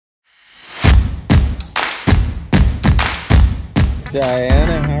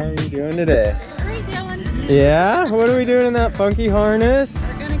Diana, how are you doing today? Great, Dylan. Yeah? What are we doing in that funky harness?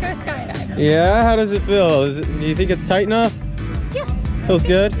 We're gonna go skydiving. Yeah? How does it feel? Do you think it's tight enough? Yeah. Feels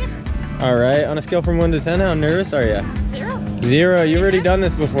good? Yeah. All right. On a scale from 1 to 10, how nervous are you? 0. 0. You've already done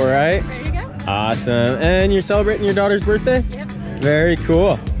this before, right? There you go. Awesome. And you're celebrating your daughter's birthday? Yep. Very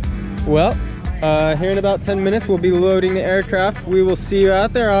cool. Well, here in about 10 minutes, we'll be loading the aircraft. We will see you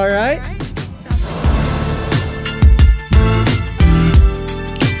out there, all right? All right.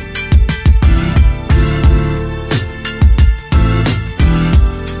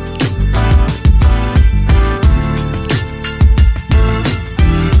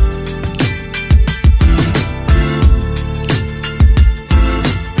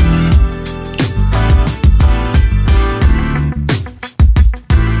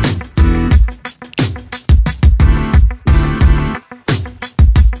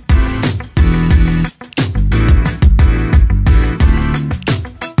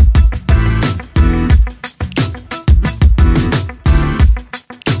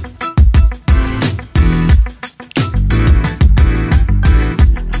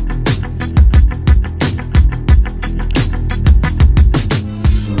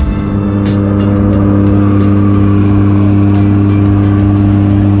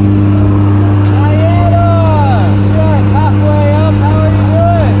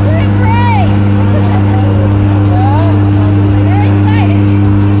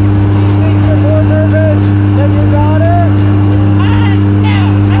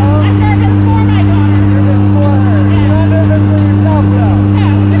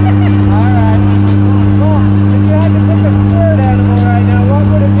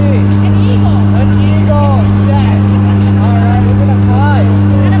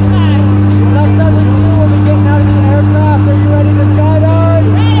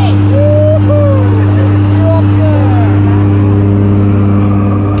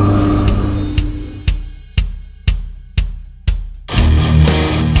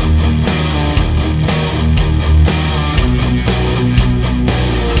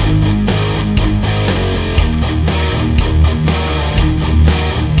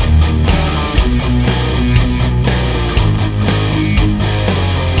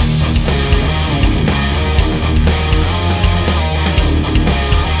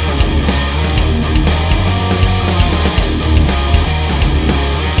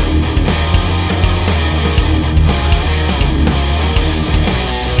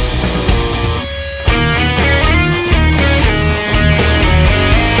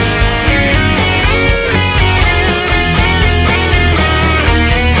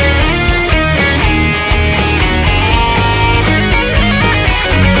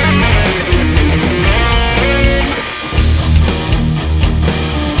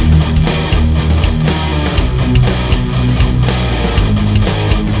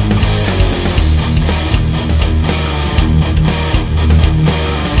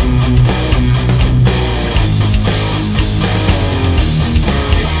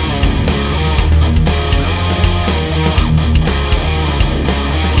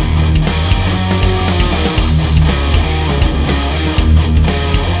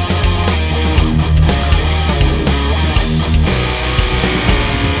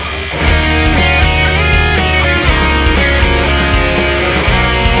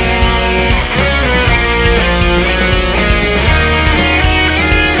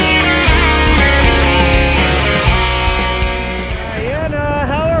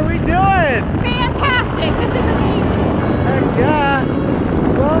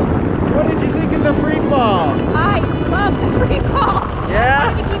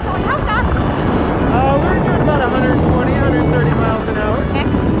 Yeah? To keep going. How fast? We're doing about 120, 130 miles an hour.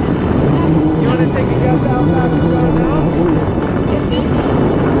 Excellent. You want to take a guess how fast we're going now? 50?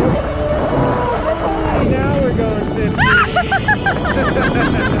 Now we're going 50.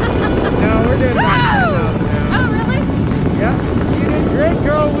 No, we're doing 90 miles an hour. Oh, really? Yeah. You did great,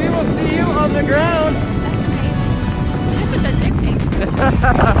 girl. We will see you on the ground. That's amazing. This is addicting.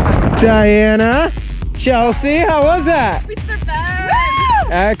 Diana, Chelsea, how was that? We survived.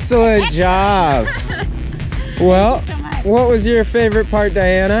 Excellent job. Well, so much. what was your favorite part,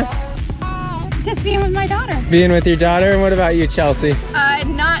 Diana? Just being with my daughter. Being with your daughter. And what about you, Chelsea?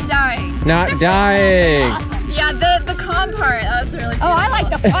 Not dying. Not dying. Awesome. Yeah, the calm part, that was really beautiful. Oh, I like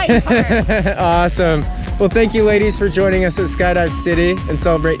the fight part. Awesome. Well, thank you ladies for joining us at Skydive City and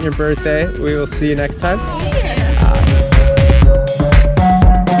celebrating your birthday. We will see you next time. Yeah.